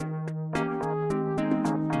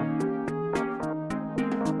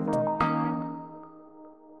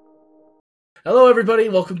Hello, everybody.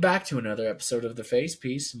 Welcome back to another episode of The Face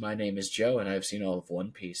Piece. My name is Joe, and I've seen all of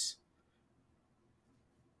One Piece.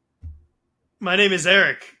 My name is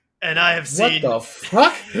Eric, and I have seen... What the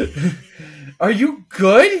fuck? Are you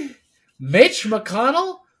good? Mitch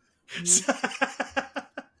McConnell?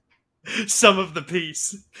 Some of the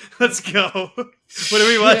piece. Let's go. What are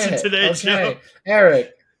we watching today, Joe?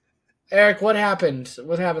 Eric, what happened?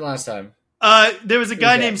 What happened last time? There was a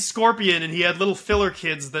guy named Scorpion, and he had little filler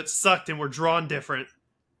kids that sucked and were drawn different.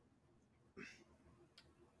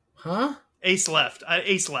 Huh? Ace left.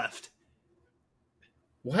 Ace left.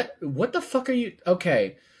 What? What the fuck are you...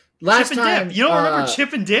 Okay. Chip and Dip. You don't remember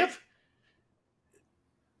Chip and Dip?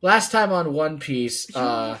 Last time on One Piece... You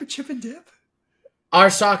don't remember Chip and Dip? Our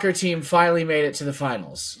soccer team finally made it to the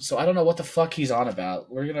finals. So I don't know what the fuck he's on about.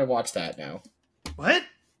 We're gonna watch that now. What?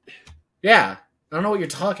 Yeah. I don't know what you're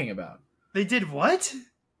talking about. They did what?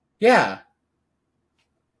 Yeah. Am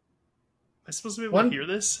I supposed to be able to hear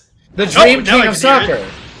this? The Dream King of Soccer.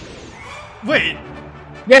 Wait.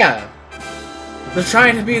 Yeah. They're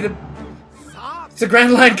trying to be the... It's the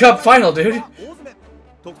Grand Line Cup final, dude.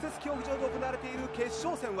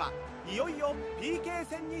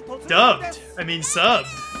 Dubbed. I mean subbed.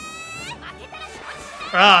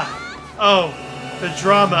 Oh. The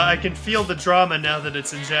drama. I can feel the drama now that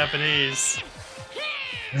it's in Japanese.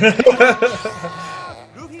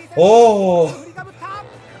 Oh.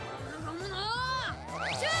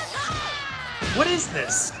 What is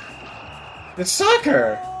this? It's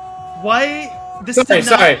soccer. Why?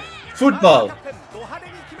 Sorry. Football.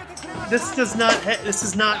 This does not. This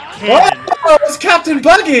is not canon. Oh, it's Captain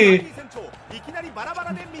Buggy.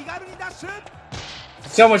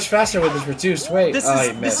 So much faster with his reduced weight.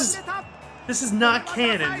 He missed. This is not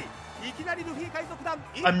canon.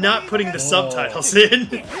 I'm not putting the subtitles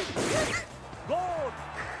in.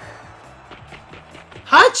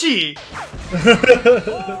 Hachi!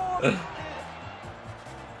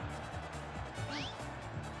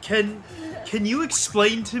 Can you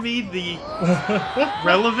explain to me the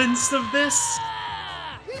relevance of this?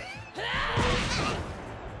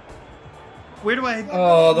 Where do I...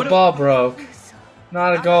 Oh, the ball broke.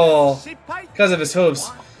 Not a goal. Because of his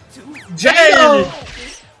hooves. Jail!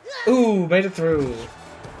 Ooh, made it through.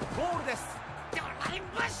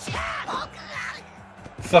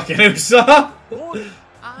 Fucking Usopp!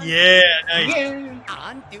 Yeah, nice.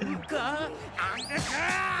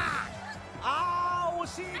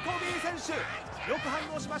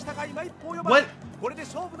 What?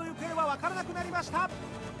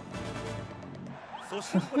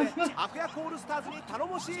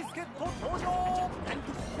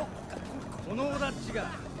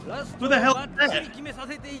 Who the hell is that?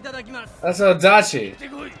 That's Odachi.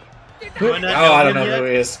 Oh, I don't know who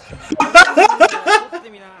he is.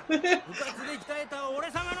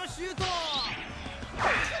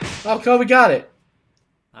 Oh, Kobe got it.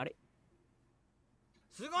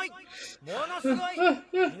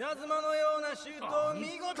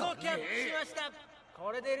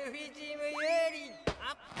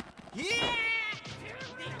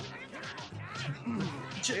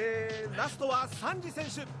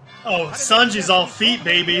 Oh, Sanji's all feet,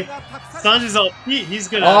 baby. Sanji's all feet. He's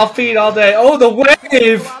gonna... All feet all day. Oh, the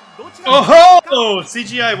wave! Oh,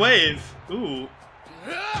 CGI wave. Ooh.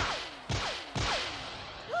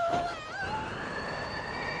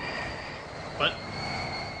 What?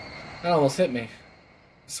 That almost hit me. I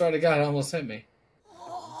swear to God, it almost hit me.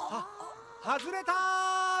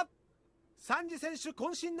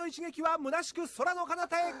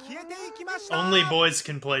 Only boys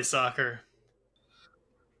can play soccer.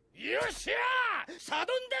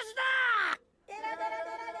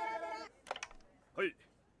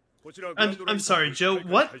 I'm sorry, Joe.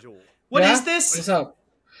 What? What is this? What's up?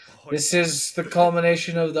 This is the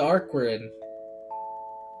culmination of the arc we're in.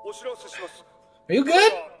 Are you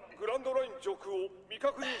good?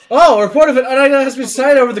 Oh, a report of an unidentified has been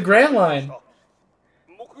sighted over the Grand Line.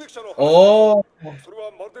 Oh.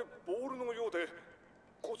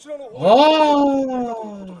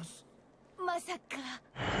 Oh.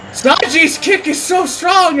 Sanji's kick is so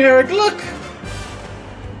strong, Eric. Look.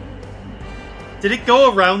 Did it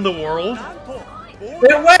go around the world?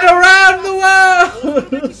 It went around the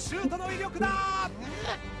world.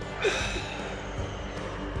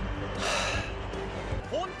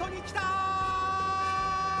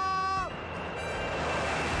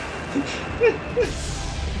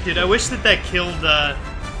 Dude, I wish that killed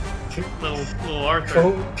little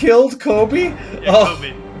Arthur. Killed Kobe? Yeah,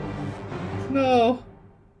 Kobe. No.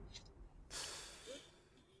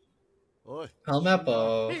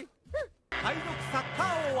 Helmeppo. 海賊サッカ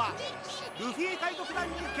ー王はルフィ海賊団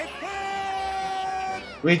に決定。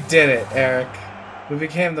We did it, Eric. We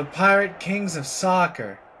became the pirate kings of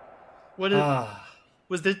soccer. What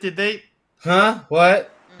was this? Did they? Huh?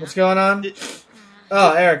 What? What's going on?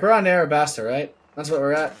 Oh, Eric, we're on Arabasta, right? That's what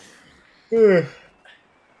we're at.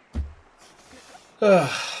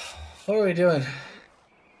 What are we doing?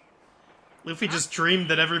 Luffy just dreamed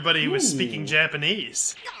that everybody was speaking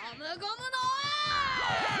Japanese.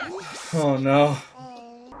 Oh no.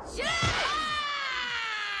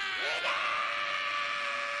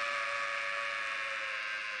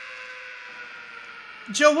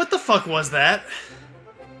 Joe, what the fuck was that?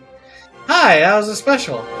 Hi, that was a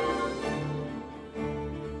special.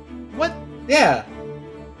 What? Yeah.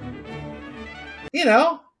 You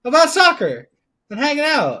know, about soccer and hanging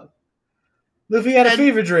out. Luffy had a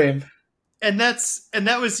fever dream. And that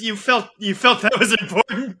was you felt that was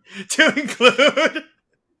important to include.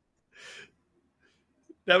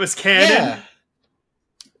 That was canon. Yeah.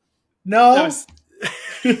 No. That was...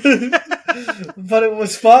 But it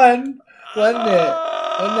was fun, wasn't it?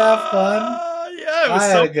 Wasn't that fun? Yeah, it was. I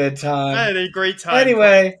had a good time. I had a great time.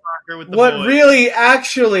 Anyway, with the what boys. really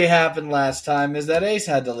actually happened last time is that Ace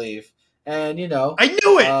had to leave. And, you know... I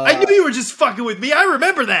knew it! I knew you were just fucking with me. I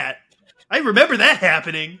remember that. I remember that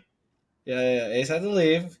happening. Yeah. Ace had to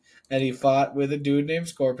leave, and he fought with a dude named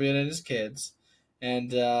Scorpion and his kids.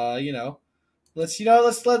 And, you know... Let's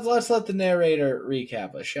let the narrator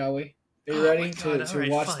recap us, shall we? Are you ready to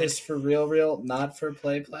watch this for real, not for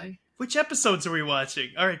play? Which episodes are we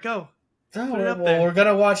watching? All right, go. We're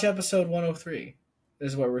gonna watch episode 103.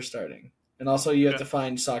 This is where we're starting, and also you have to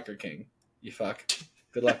find Soccer King. You fuck.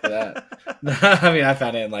 Good luck with that. I mean, I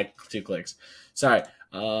found it in like 2 clicks. Sorry.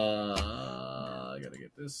 I gotta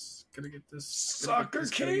get this. Soccer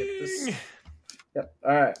King. Yep.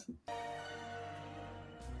 All right.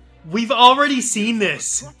 We've already seen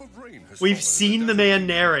this. We've seen the man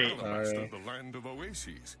narrate.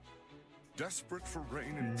 Desperate for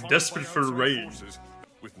rain. Desperate for rain.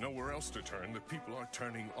 With nowhere else to turn, the people are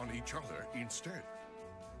turning on each other instead.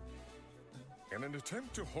 In an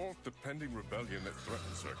attempt to halt the pending rebellion that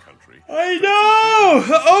threatens their country. I know!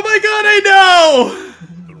 Oh my god, I know!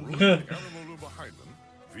 The ruling Aramoluba Highland,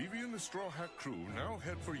 Vivi and the Straw Hat crew now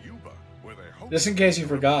head for Yuba, where they hope... Just in case you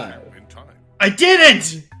forgot. I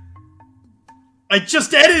didn't! I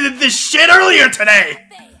just edited this shit earlier today!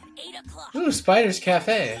 Ooh, Spider's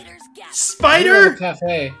Cafe. Spider?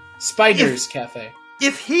 Cafe. Spider's Cafe.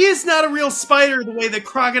 If he is not a real spider the way the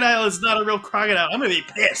crocodile is not a real crocodile, I'm gonna be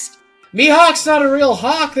pissed. Mihawk's not a real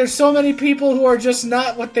hawk. There's so many people who are just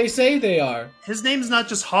not what they say they are. His name's not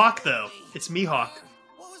just Hawk, though. It's Mihawk.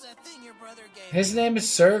 What was that thing your brother gave? His name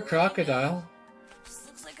is Sir Crocodile. This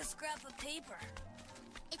looks like a scrap of paper.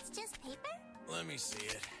 It's just paper? Let me see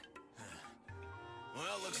it.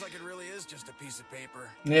 Well, looks like it really is just a piece of paper.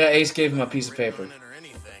 Yeah, Ace gave him a piece of paper. Or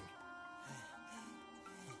anything.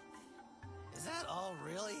 Is that all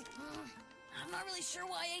really? I'm not really sure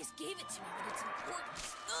why Ace gave it to me, but it's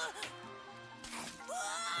important.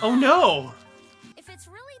 Oh no! If it's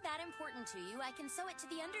really that important to you, I can sew it to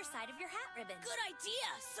the underside of your hat ribbon. Good idea!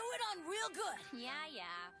 Sew it on real good! Yeah.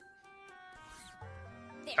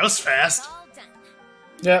 There, That was fast. all done.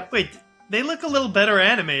 Yep. Wait, they look a little better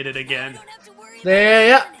animated again. I don't have to worry There,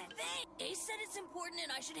 yeah. about it. Ace said it's important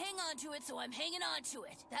and I should hang on to it, so I'm hanging on to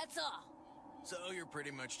it. That's all. So you're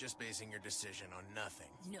pretty much just basing your decision on nothing.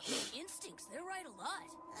 No, instincts, they're right a lot.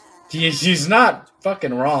 He's not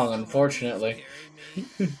fucking wrong, unfortunately.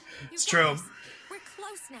 It's true. We're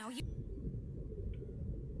close now.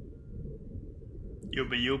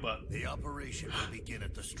 Yuba. The operation will begin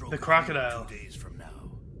at the stroke The crocodile. of 2 days from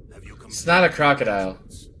now. Have you It's not a crocodile.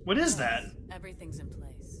 What is that? Everything's in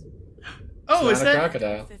place. Oh, It's is not a that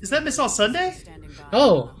crocodile. is that Miss All Sunday?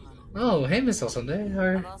 Oh, hey, Miss Sunday.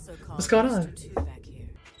 What's going on?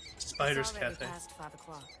 Spider's Cafe.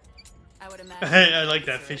 I would imagine I like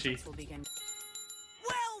that fishy. Well, Merry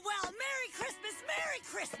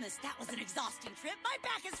Christmas! That was an exhausting trip. My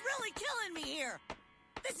back is really killing me here.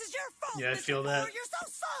 This is your fault, Yeah, I Mr. feel Moore. that. You're so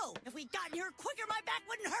slow. If we'd gotten here quicker, my back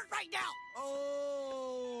wouldn't hurt right now.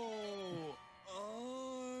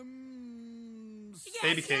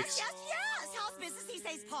 Baby cakes. Yes. How's business these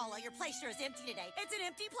days, Paula? Your place sure is empty today. It's an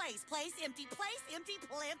empty place. Empty,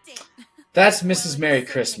 empty. That's Mrs. Merry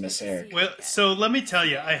Christmas, Eric. Well, so let me tell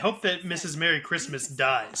you, I hope that Mrs. Merry Christmas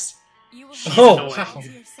dies. Oh,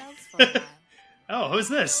 annoying. wow. Oh, who's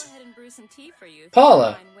this? Go ahead and brew some tea for you.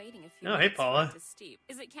 Paula. Oh, hey, Paula.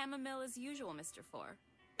 Is it chamomile as usual, Mr. Four?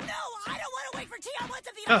 No, I don't want to wait for tea. I want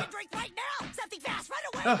something Oh. I can drink right now. Something fast. Right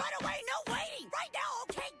away. Oh. No waiting. Right now,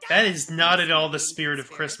 okay? That is not at all the spirit of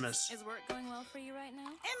Christmas. Is work going well for you right now? In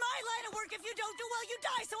my line of work, Look, if you don't do well, you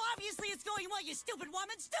die. So obviously it's going well, you stupid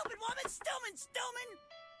woman. Stupid woman. Stillman.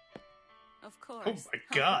 Of course. Oh my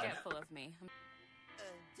How God. forgetful of me.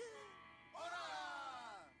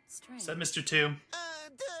 Strange. Is that Mr. 2?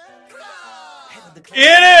 Head of the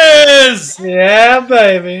It is! Yeah,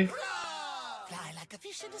 baby. Fly like a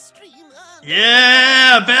fish in a stream.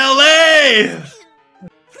 Yeah, ballet!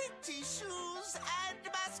 Pretty shoes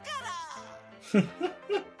and mascara.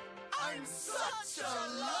 I'm such a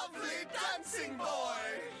lovely dancing boy.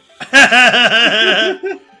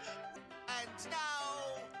 And now,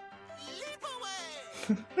 leap away.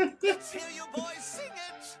 Let's hear you boys sing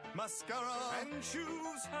it. Mascara and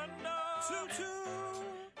shoes and tutu.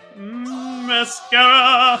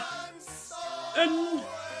 Mascara And so and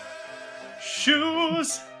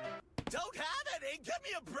shoes. don't have any. Give me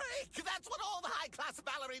a break. That's what all the high-class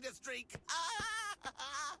ballerinas drink.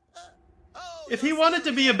 Oh, If he wanted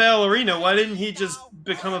to be a ballerina, why didn't he just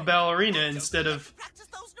become a ballerina instead of practice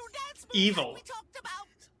those new dance moves evil? we talked about.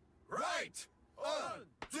 Right. 1,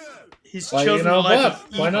 2. He's Well, chosen you know the life what? of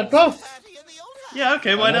evil. Why not both? Patty in the old house. Yeah,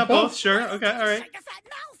 okay, why Why not not both? both? Sure, okay, alright.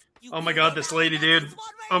 Oh my god, this lady, dude.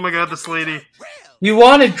 Oh my god, this lady. You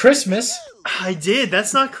wanted Christmas. I did.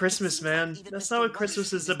 That's not Christmas, man. That's not what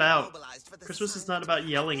Christmas is about. Christmas is not about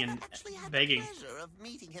yelling and begging. Pleasure of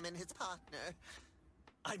meeting him and his partner.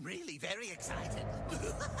 I'm really very excited.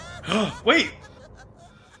 Wait!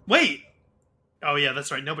 Wait! Oh yeah,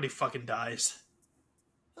 that's right. Nobody fucking dies.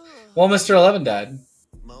 Well, Mr. 11 died.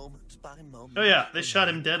 Moment by moment. Oh yeah, they shot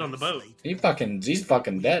him dead on the boat. He's fucking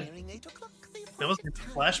dead. Nearing 8 o'clock, the That wasn't a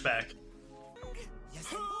flashback.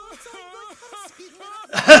 Yes, I'm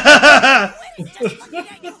Just looking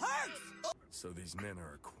at you hurts. So these men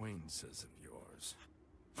are acquaintances of yours.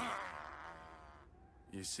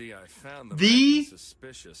 You see, I found them The acting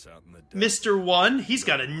suspicious out in the desert. Mr. 1, he's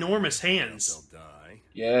got enormous hands. They'll die.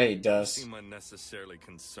 Yeah, he does. Seem unnecessarily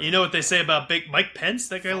concerned. You know what they say about big Mike Pence?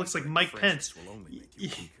 That guy looks like Mike Pence. Will only make you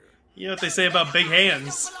weaker. You know what they say about big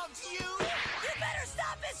hands? belong to you. You better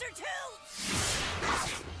stop, Mr. Two.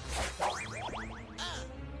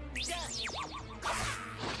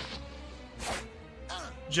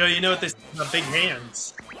 Joe, you know what they say about big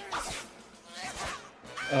hands?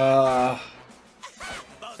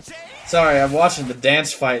 Sorry, I'm watching the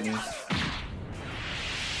dance fighting.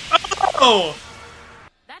 Oh!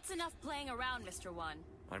 That's enough playing around, Mr. 1.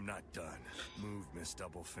 I'm not done. Move, Miss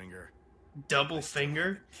Doublefinger. Double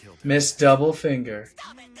finger? Killed him. Miss Doublefinger.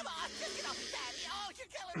 Stop it. Come on. Just get off the daddy. Oh, you're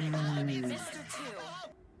killing me. Mr. 2,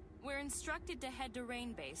 we're instructed to head to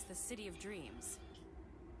Rain Base, the City of Dreams.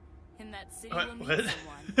 In that city, we'll meet What?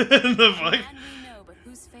 someone. The A fuck? man we know, but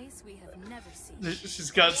whose face we have never seen. She's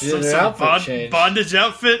got She some did her sort of outfit change. bondage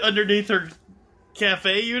outfit underneath her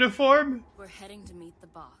cafe uniform? We're heading to meet the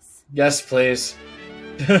boss. Yes, please.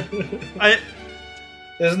 I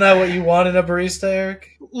Isn't that what you want in a barista,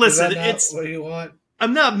 Eric? Is listen, that not it's what you want.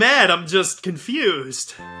 I'm not mad, I'm just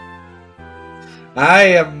confused. I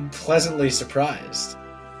am pleasantly surprised.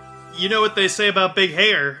 You know what they say about big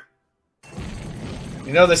hair.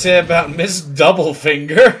 You know what they say about Miss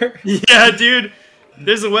Doublefinger? Yeah, dude.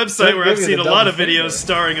 There's a website where I've Maybe seen the a lot of double finger. videos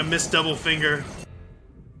starring a Miss Doublefinger.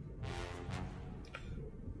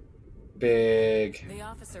 Big. The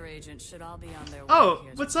officer agents should all be on their way. Oh,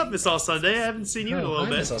 here what's to up, Rain Miss Base. All Sunday? I haven't seen you in a little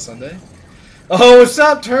Hi, bit. Miss All Sunday. Oh, what's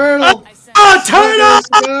up, Turtle? I sent Oh,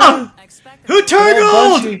 Turtle! I expect Who that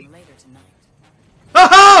turtled? Bunchy. later tonight. Oh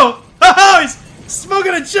ho! Oh, he's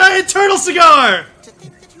smoking a giant turtle cigar!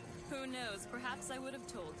 Who knows? Perhaps I would have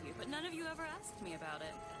told you, but none of you ever asked me about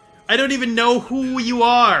it. I don't even know who you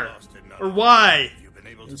are. Or why. You've been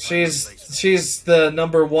able to She's the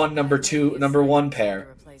number one pair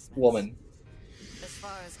Replacement. woman. As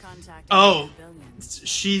far as contacting Oh, the billions, I've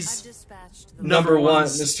she's dispatched the Number one,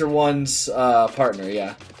 one's- Mr. One's partner.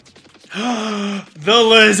 Yeah. the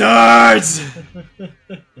lizards!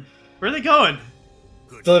 Where are they going?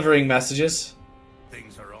 Delivering messages.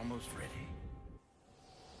 Things are almost ready.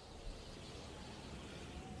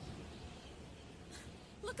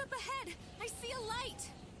 Look up ahead. I see a light.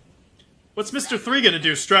 What's Mr. 3 gonna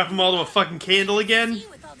do? Strap them all to a fucking candle again? See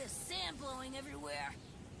with all this sand blowing everywhere.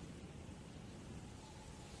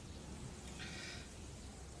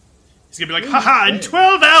 He's gonna be like, haha, in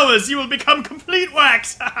 12 hours you will become complete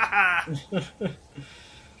wax!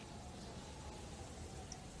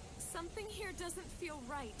 Something here doesn't feel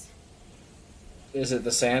right. Is it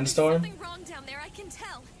the sandstorm? Something wrong down there, I can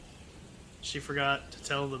tell. She forgot to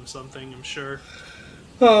tell them something, I'm sure.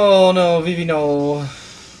 Oh no, Vivi, no.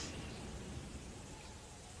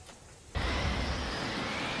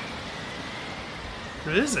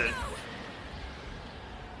 What is it?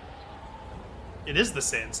 It is the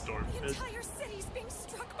sandstorm. The entire city's being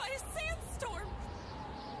struck by a sandstorm.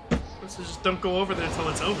 Let's just don't go over there until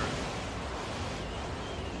it's over.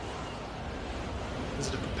 Is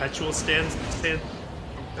it a perpetual stand?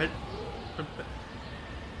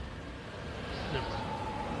 No.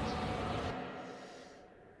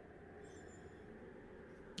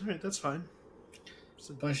 Alright, that's fine. There's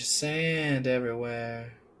a bunch of sand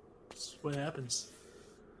everywhere. That's what happens.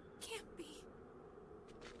 Can't be.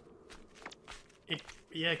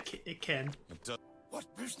 It can. What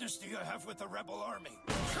business do you have with the rebel army?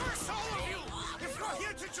 Curse all of you! If you're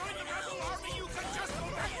here to join the rebel army, you can just go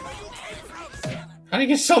back where you came from! How do you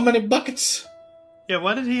get so many buckets? Yeah,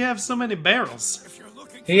 why did he have so many barrels? If you're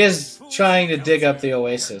looking He is trying to dig up the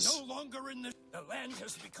oasis. no longer in the land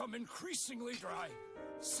has become increasingly dry.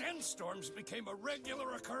 Sandstorms became a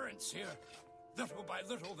regular occurrence here. Little by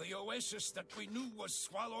little, the oasis that we knew was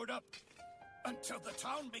swallowed up. Until the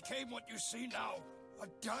town became what you see now. A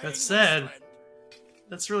dying That's sad. wasteland.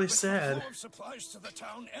 That's really With the sad. flow of supplies to the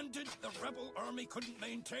town ended, the rebel army couldn't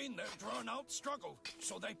maintain their drawn-out struggle,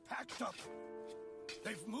 so they packed up.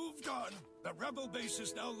 They've moved on. The rebel base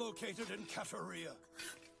is now located in Cafaria.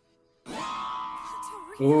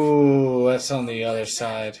 Ooh, that's on the other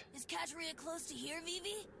side. Is Kateria close to here,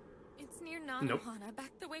 Vivi? It's near Nanohana, Nope.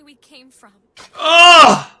 back the way we came from.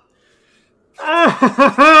 Oh!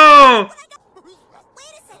 Oh!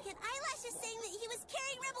 Wait a second. Eyelash is saying that he was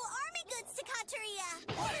carrying rebel army goods to Kateria.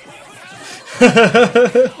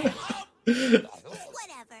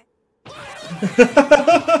 Whatever.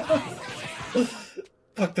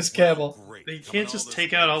 Fuck this camel. They can't just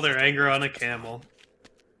take out all their anger on a camel.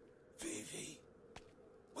 Vivi.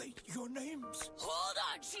 Wait, your name's... Hold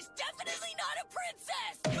on. She's definitely not a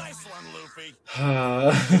princess. Nice one,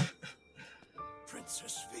 Luffy.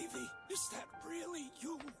 Princess Vivi, is that really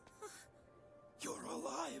you? You're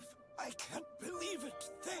alive. I can't believe it.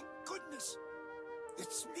 Thank goodness.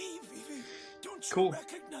 It's me, Vivi. Don't you Cool.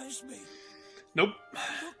 recognize me? Nope.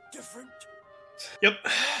 I look different. Yep.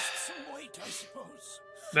 Lost some weight, I suppose.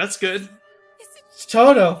 That's good. It's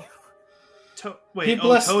Toto. Wait, He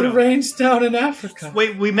blessed Toto. the rains down in Africa.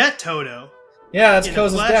 Wait, we met Toto. Yeah, that's In a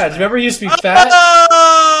Koza's dad. flashback. Remember he used to be fat?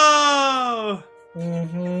 Oh!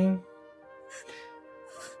 Mm-hmm.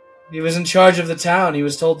 He was in charge of the town. He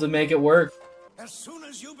was told to make it work. As soon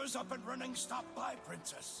as Yuba's up and running, stop by,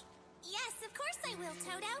 Princess. Yes, of course I will,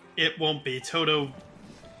 Toto. It won't be. Toto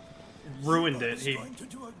ruined it. He Going to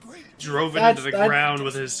do a great drove it That's- into the that- ground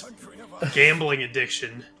with his country of ours. gambling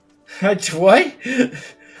addiction. What?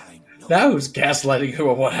 I know. Now who's gaslighting who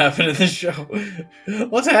on what happened in this show?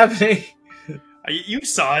 What's happening? You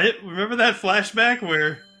saw it. Remember that flashback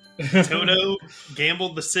where Toto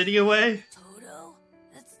gambled the city away? Toto?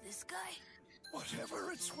 That's this guy?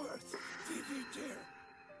 Whatever it's worth, Vivi dear,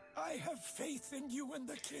 I have faith in you and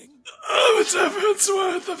the king. Whatever it's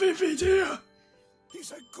worth of Vivi, dear.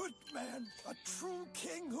 He's a good man, a true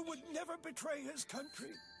king who would never betray his country.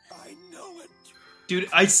 I know it. Dude,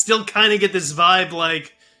 I still kind of get this vibe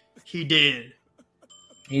like he did.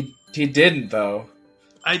 He didn't though.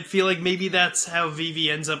 I feel like maybe that's how Vivi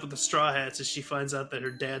ends up with the Straw Hats, is she finds out that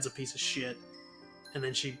her dad's a piece of shit. And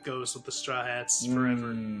then she goes with the Straw Hats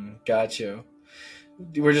forever. Got you.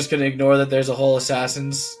 We're just gonna ignore that there's a whole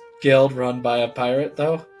assassins guild run by a pirate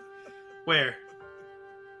though. Where?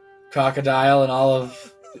 Crocodile and all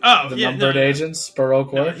of Oh, the yeah, numbered no, agents,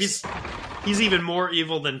 Baroque no, works. he's even more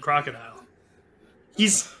evil than Crocodile.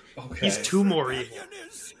 He's two more evil. Rebellion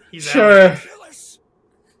is He's Sure. out. kill us.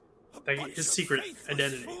 A Like, bunch his of secret faithless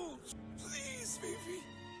identity. fools. Please, Vivi,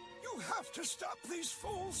 you have to stop these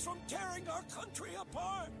fools from tearing our country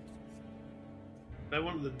apart. That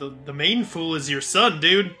one, the main fool is your son,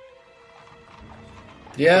 dude.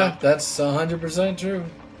 Yeah, that's 100% true.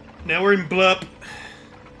 Now we're in Blup.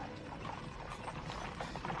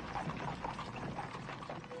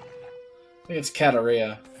 I think it's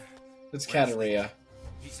Kateria. It's Kateria.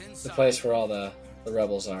 The place where all the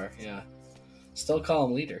rebels are, yeah. Still call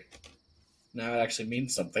him leader. Now it actually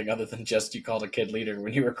means something other than just you called a kid leader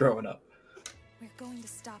when you were growing up. We're going to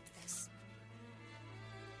stop this.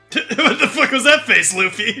 What the fuck was that face,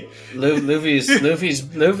 Luffy?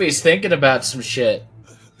 Luffy's thinking about some shit.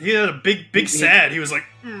 He had a big sad. He was like,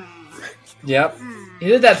 Yep. He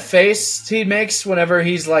did that face he makes whenever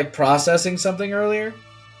he's like processing something earlier.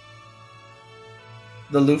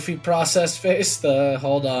 The Luffy process face, the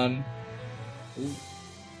hold on.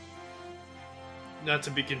 not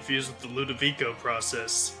to be confused with the Ludovico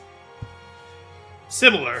process.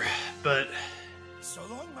 Similar, but So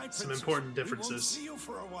long, my some princess. important We won't differences. see you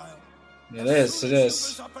for a while. It is, Soon it as is.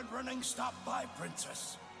 Yuba's up and running, stop by,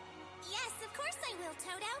 princess. Yes, of Of course I will,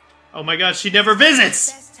 Toto. Oh my god, she never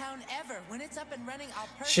visits! Best town ever. When it's up and running,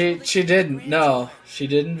 I'll She personally didn't. No, she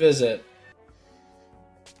didn't visit.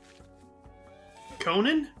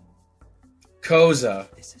 Conan? Koza.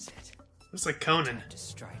 This is it. Looks like Conan. Time to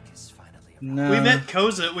strike is finally No. We met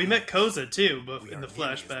Koza too, but in the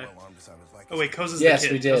flashback. Oh wait, Koza's Yes, the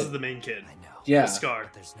kid. we did. Koza's the main kid. I know. Yeah. With Scar.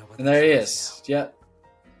 But there's no other And there he choice is. Yep.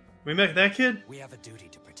 We met that kid? now. We have a duty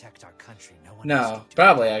to protect our country. No one else No, can do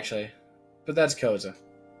probably actually. But that's Koza.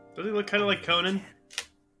 Does he look kind of like Conan?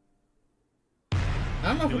 I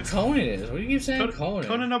don't know who Conan is. What do you keep saying, Conan?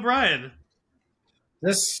 Conan O'Brien.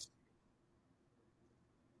 This.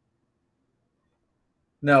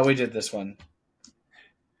 No, we did this one.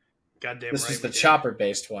 Goddamn This right. is the we did.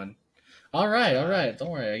 chopper-based one. All right. Don't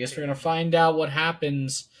worry. I guess we're gonna find out what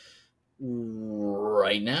happens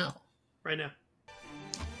right now. Right now.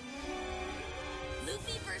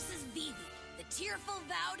 Luffy versus Vivi. The tearful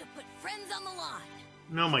vow to put friends on the line.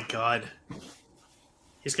 Oh my god.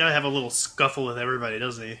 He's gotta have a little scuffle with everybody,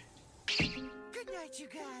 doesn't he? Good night, you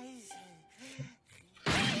guys.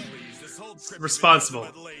 Responsible.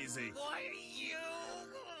 Why you?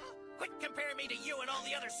 Quit comparing me to you and all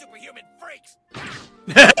the other superhuman freaks.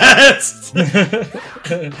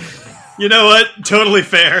 You know what? Totally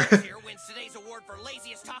fair. Here wins today's award for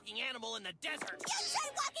laziest talking animal in the desert. Try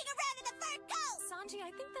walking around in the third coast. Sanji,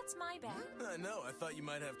 I think that's my bag. I know. I thought you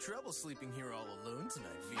might have trouble sleeping here all alone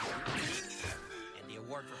tonight, Vivi. And the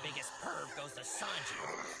award for biggest perv goes to Sanji.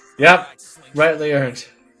 Yep. Rightly earned.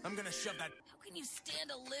 I'm gonna shove that. How can you stand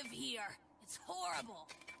to live here? It's horrible.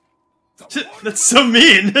 That's so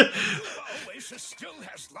mean. The Oasis still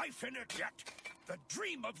has life in it yet. The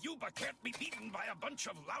dream of Yuba can't be beaten by a bunch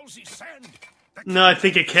of lousy sand. No, I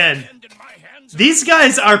think it can. These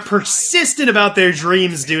guys are persistent about their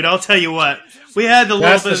dreams, dude. I'll tell you what. We had a little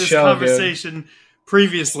That's bit of the this show, conversation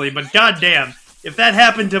previously, but goddamn, if that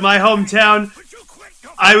happened to my hometown,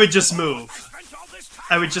 I would just move.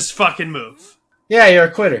 I would just fucking move. Yeah, you're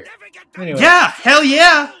a quitter. Anyway. Yeah, hell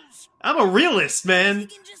yeah. I'm a realist, man.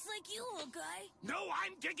 Digging just like you, little guy. No,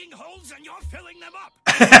 I'm digging holes and you're filling them up.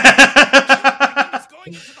 That's It's going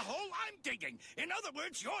into the hole I'm digging. In other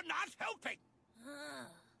words, you're not helping.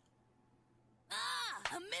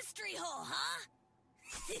 Ah, a mystery hole, huh?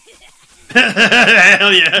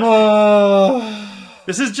 Hell yeah. Oh.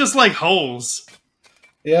 This is just like holes.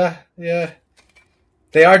 Yeah.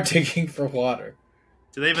 They are digging for water.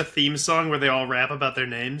 Do they have a theme song where they all rap about their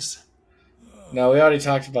names? No, we already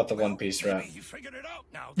talked about the One Piece rap. He figured it out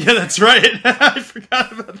now. Yeah, that's right. I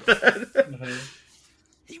forgot about that.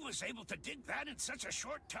 He was able to dig that in such a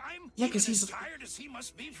short time? Yeah, 'cause Even he's- as tired as he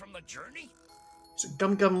must be from the journey? He's a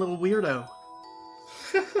gum little weirdo.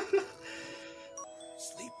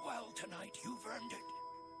 Sleep well tonight, you've earned it.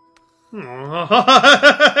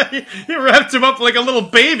 Aww. He wrapped him up like a little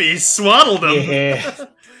baby, swaddled him.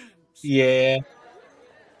 Yeah.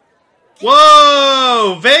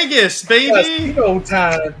 Whoa! Vegas, baby! Go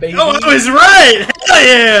time, baby. Oh, I was right! Hell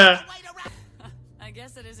yeah! I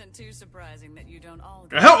guess it isn't too surprising that you don't all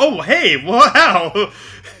Oh, hey, wow!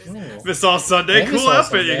 Miss All Sunday, Hey, Miss cool All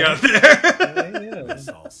outfit you Sunday. got there. Yeah. It's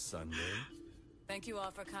all Sunday. Thank you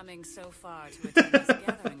all for coming so far to attend this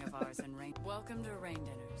gathering of ours in Rain. Welcome to Rain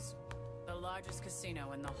Dinners, the largest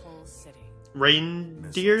casino in the whole city.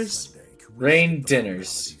 Reindeers? Rain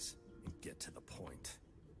dinners. Get to the point.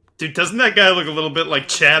 Dude, doesn't that guy look a little bit like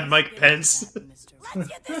Chad Mike Pence? Let's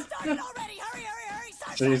get this started already. Hurry.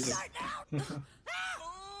 Start Jesus. now.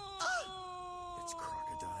 It's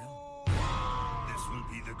Crocodile. This will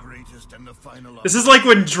be the greatest and the final. This is like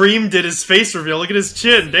when Dream did his face reveal. Look at his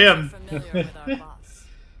chin, damn. Familiar with our boss,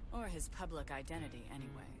 or his public identity, anyway.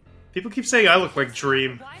 People keep saying I look like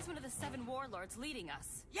Dream. Why is one of the 7 warlords leading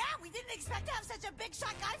us? Yeah, we didn't expect to have such a big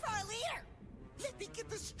shot guy for our leader. Let me get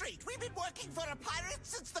this straight. We've been working for a pirate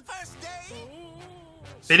since the first day.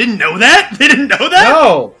 They didn't know that? They didn't know that?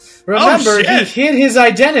 No! Remember, he shit. hid his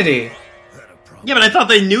identity. Yeah, but I thought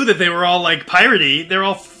they knew that they were all like piratey. They're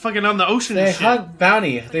all fucking on the ocean They and shit. hunt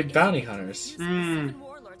bounty. They bounty hunters. Seven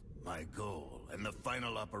warlords. My goal and the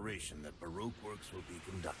final operation that Baroque Works will be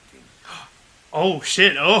conducting. Oh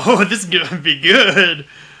shit! Oh, this is gonna be good.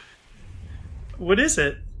 What is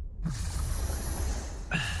it?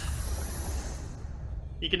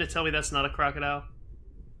 You gonna tell me that's not a crocodile?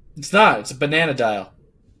 It's not. It's a banana dial.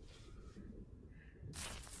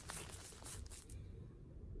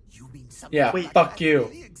 You mean something Yeah, Wait. fuck you.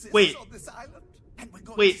 really exists Wait. on this island? And we're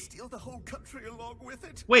going Wait. to steal the whole country along with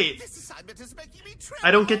it? Wait. This assignment is making me tremble.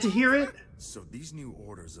 I don't get to hear it? So these new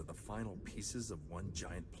orders are the final pieces of one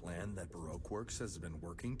giant plan that Baroque Works has been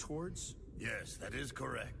working towards? Yes, that is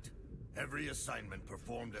correct. Every assignment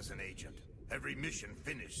performed as an agent, Every mission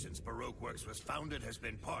finished since Baroque Works was founded has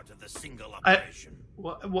been part of the single operation.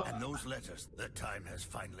 What? And those letters, the time has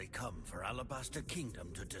finally come for Alabaster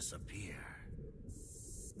Kingdom to disappear.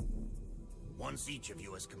 Once each of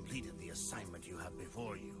you has completed the assignment you have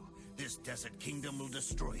before you, this desert kingdom will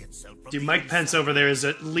destroy itself. Dude, Mike Pence over there is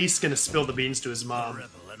at least gonna spill the beans to his mom.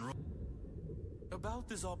 About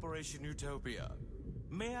this Operation Utopia,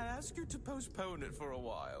 may I ask you to postpone it for a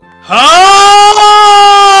while? Oh!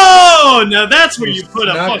 Now that's where you put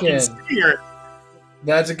a fucking stinger.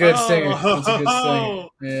 That's a good stinger. That's a good stinger.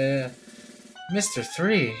 Yeah. Mr.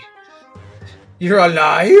 3, you're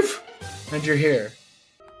alive? And you're here.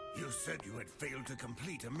 You said you had failed to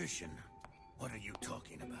complete a mission. What are you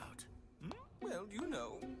talking about? Well, you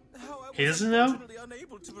know how I He was doesn't know? unfortunately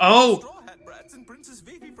unable to prevent Oh! Straw Hat Brats and Princess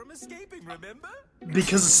Vivi from escaping, remember?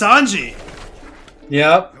 Because of Sanji.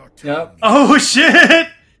 Yep. Yep. Oh shit!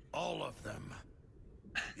 All of them.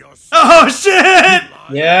 Oh shit!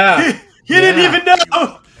 Yeah. He didn't even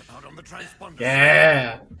know!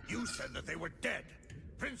 Yeah. You said that they were dead.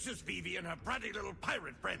 Princess Vivi and her bratty little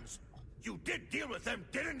pirate friends. You did deal with them,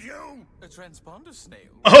 didn't you? A transponder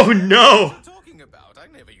snail. Oh no! What are you talking about? I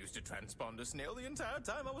never used a transponder snail the entire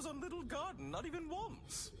time I was on Little Garden, not even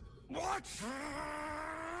once. What?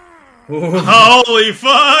 Holy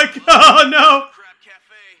fuck! Oh no!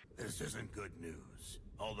 This isn't good news.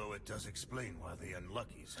 Although it does explain why the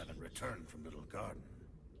Unluckies haven't returned from Little Garden.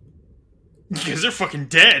 Because they're fucking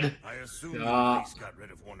dead. I assume you at least got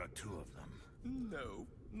rid of one or two of them. No,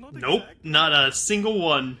 not Nope, not a single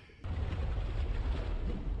one.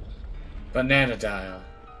 Banana dial.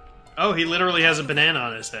 Oh, he literally has a banana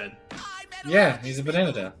on his head. Yeah, he's a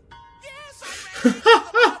banana dial.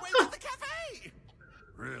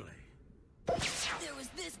 Really? There was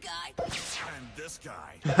this guy. And this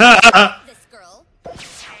guy. This girl. And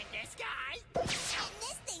this guy. And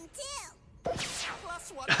this thing too.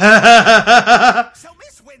 Plus one. So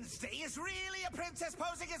Miss Wednesday is really a princess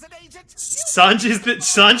posing as an agent?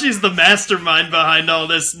 Sanji's the mastermind behind all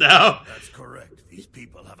this now. That's correct. These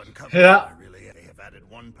people have uncovered they have added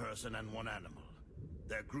one person and one animal.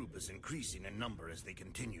 Their group is increasing in number as they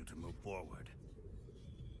continue to move forward.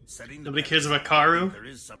 Nobody cares about Karu? There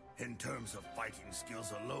is some in terms of fighting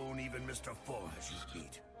skills alone, even Mr. 4 has you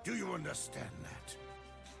beat. Do you understand that?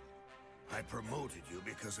 I promoted you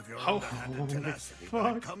because of your underhanded tenacity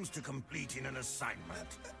when it comes to completing an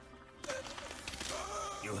assignment.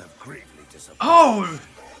 You have gravely disappointed. Oh!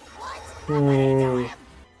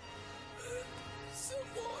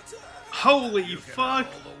 Holy fuck!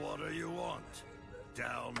 All the water you want.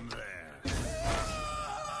 Down there.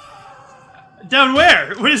 Down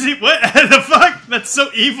where? What is he? What the fuck? That's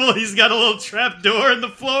so evil. He's got a little trap door in the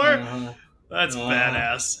floor. That's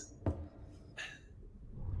badass.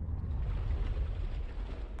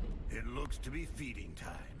 It looks to be feeding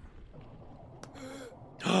time.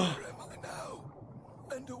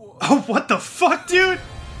 Oh, what the fuck, dude?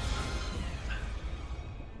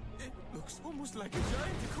 It looks almost like a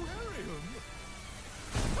giant aquarium.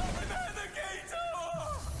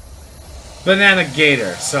 Banana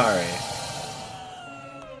gator, sorry.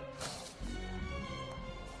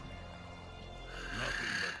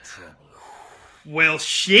 Well,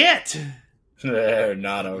 shit. They're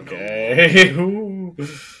not okay.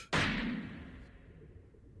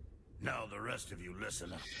 Now the rest of you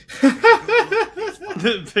listen up.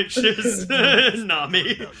 The pictures,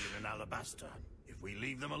 Nami. In Alabaster. If we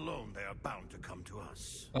leave them alone, they are bound to come to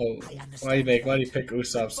us. Oh, why do you pick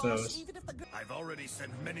Usopp's nose? I've already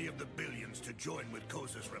sent many of the billions to join with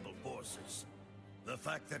Koza's rebel forces. The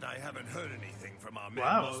fact that I haven't heard anything from our men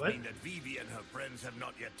must mean that Vivi and her friends have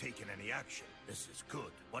not yet taken any action. This is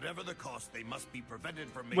good. Whatever the cost, they must be prevented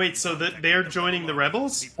from making. Wait, so that they're joining the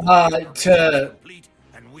rebels?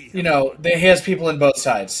 You know, he has people in both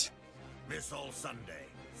sides. Miss all Sunday.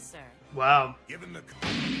 Sir. Wow. Given the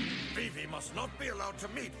Vivi must not be allowed to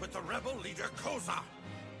meet with the rebel leader Koza.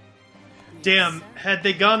 Damn, had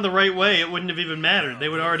they gone the right way, it wouldn't have even mattered. They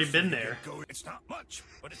would have already been there. It's not much,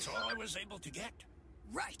 but it's all I was able to get.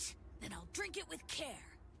 Right. Then I'll drink it with care.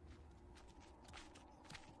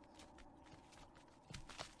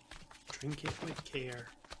 Drink it with care.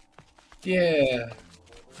 Yeah.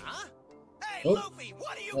 Huh? Hey, Oh. Luffy,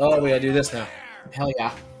 what are you Oh, we doing gotta do this over now. there? Hell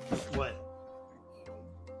yeah. What?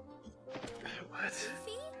 What?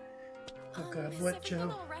 Oh god, what,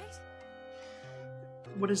 Joe?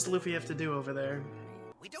 What does Luffy have to do over there?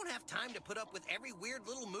 We don't have time to put up with every weird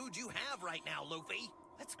little mood you have right now, Luffy.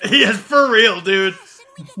 Let's go. Yes, for real, dude.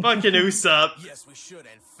 Fucking Usopp. Yes, we should,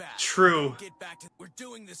 and fast. True. Get back to. We're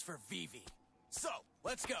doing this for Vivi. So,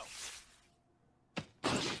 let's go.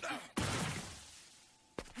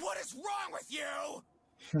 What is wrong with you?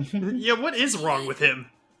 Yeah, what is wrong with him?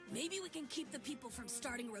 Maybe we can keep the people from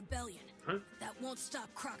starting a rebellion. Huh? That won't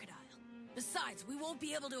stop Crocodile. Besides, we won't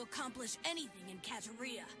be able to accomplish anything in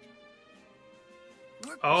Kateria.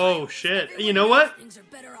 Oh shit! You know what? Things are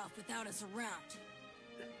better off without us around.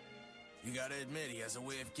 You gotta admit, he has a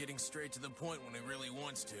way of getting straight to the point when he really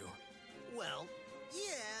wants to. Well,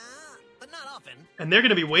 yeah, but not often. And they're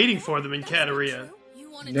gonna be waiting for them in Kateria.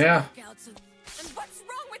 Yeah. And what's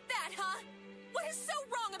wrong with that, huh? What is so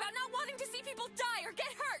wrong about not wanting to see people die or get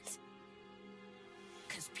hurt?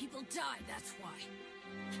 Because people die, that's why.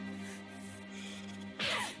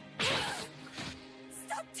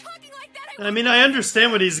 Stop talking like that! I mean, I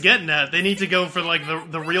understand what he's getting at. They need to go for, like,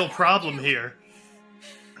 the real problem here.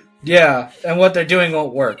 Yeah, and what they're doing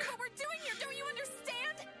won't work. What we're doing here, don't you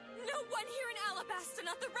understand? No one here in Alabasta,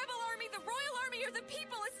 not the rebel army, the royal army, or the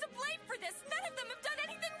people is to blame for this. None of them have done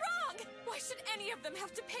anything wrong. Why should any of them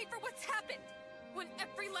have to pay for what's happened? When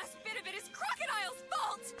every last bit of it is Crocodile's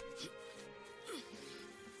fault!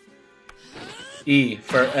 E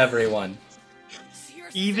for everyone.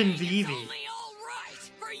 Even Vivi. Only all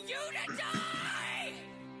right for you to die!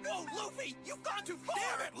 No, Luffy, you've gone too far!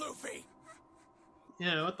 Damn it, Luffy!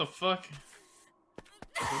 Yeah, what the fuck?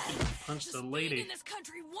 Luffy punched the Being lady. in this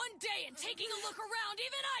country one day and taking a look around,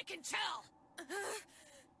 even I can tell.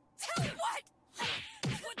 Tell what?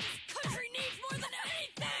 What this country needs more than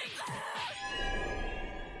anything.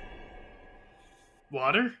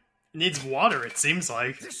 Water? It needs water, it seems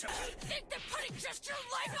like. You think that putting just your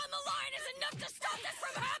life on the line is enough to stop this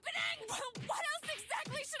from happening? What else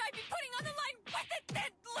exactly should I be putting on the line with it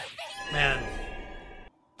then, Luffy? Man.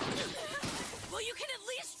 Well, you can at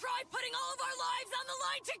least try putting all of our lives on the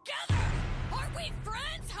line together. Aren't we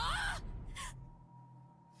friends, huh?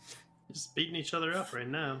 Just beating each other up right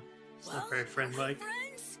now. It's not very friend-like.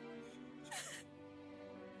 Friends?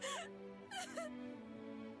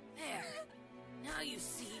 There. Now you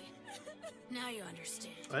see. Now you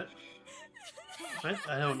understand. What? What?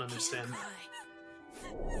 I don't understand.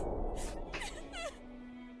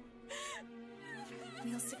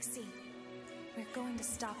 We'll succeed. We're going to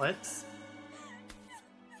stop What? this.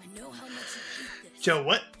 I know how much you hate this. Joe,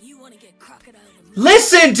 what? You want to get Crocodile to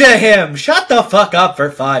Listen to him! Shut the fuck up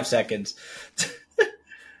for 5 seconds.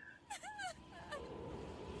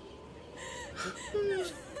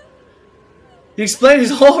 He explained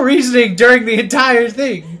his whole reasoning during the entire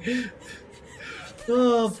thing.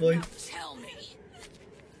 Oh boy. Now tell me.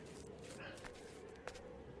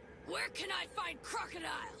 Where can I find Crocodile?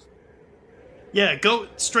 Yeah, go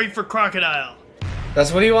straight for Crocodile.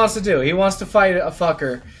 That's what he wants to do. He wants to fight a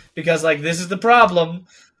fucker because, like, this is the problem.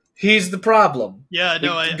 He's the problem. Yeah,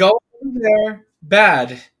 no, I go over there.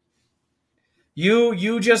 Bad.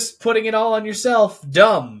 You just putting it all on yourself.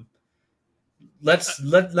 Dumb.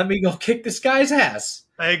 Let me go kick this guy's ass.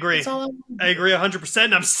 I agree. That's all I agree 100%.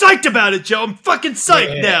 And I'm psyched about it, Joe. I'm fucking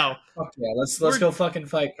psyched now. Fuck yeah, let's go fucking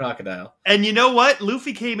fight Crocodile. And you know what?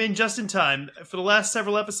 Luffy came in just in time. For the last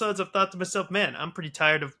several episodes, I've thought to myself, man, I'm pretty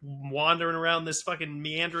tired of wandering around this fucking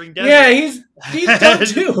meandering desert. Yeah, he's done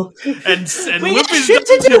too. and We got Luffy's shit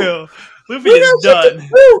done to do. too. Luffy is done.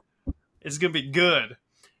 It's gonna be good.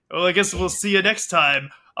 Well, I guess we'll see you next time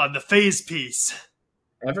on the Phase Piece.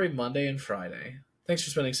 Every Monday and Friday. Thanks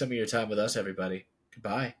for spending some of your time with us, everybody.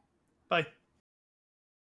 Goodbye. Bye.